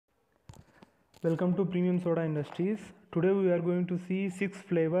Welcome to Premium Soda Industries. Today we are going to see 6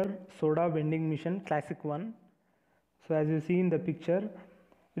 flavor soda vending machine classic one. So as you see in the picture,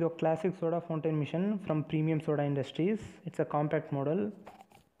 ఇది ఒక classic soda fountain machine from Premium Soda Industries. It's a compact model.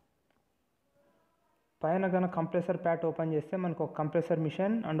 పైన గన compressor Pat open చేస్తే మనకు ఒక compressor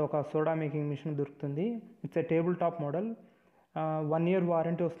machine and ఒక soda making machine దొరుకుతుంది. It's a table top model. 1 year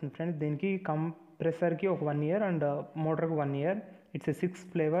warranty వస్తుంది ఫ్రెండ్స్. దీనికి కంప్రెసర్కి ఒక 1 year and మోటార్కి 1 year. It's a 6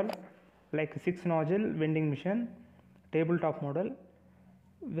 flavour like 6 nozzle vending machine, table top model,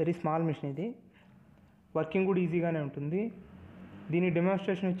 very small machine. ఇది working కూడా ఈజీగానే ఉంటుంది. దీని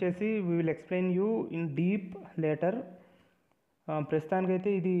డెమాన్స్ట్రేషన్ వచ్చేసి we will explain you in deep later.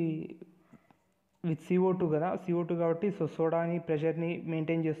 ప్రస్తుతానికైతే ఇది విత్ CO2 కదా, CO2 కాబట్టి సోడాని ప్రెషర్ని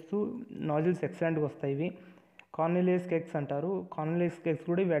మెయింటైన్ చేస్తూ నాజిల్స్ ఎక్సలెంట్గా వస్తాయి. ఇవి కార్నెలియస్ కేక్స్ అంటారు. కార్నెలియస్ కేక్స్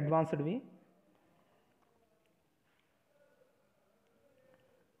కూడా ఇవి అడ్వాన్స్డ్వి.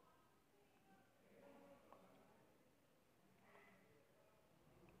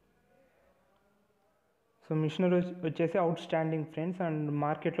 సో మిషనరీ వచ్చేసి అవుట్ స్టాండింగ్ ఫ్రెండ్స్, అండ్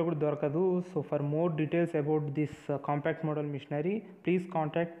మార్కెట్లో కూడా దొరకదు. So for more details about this compact model machinery, please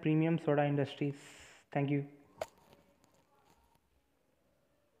contact premium soda industries. Thank you.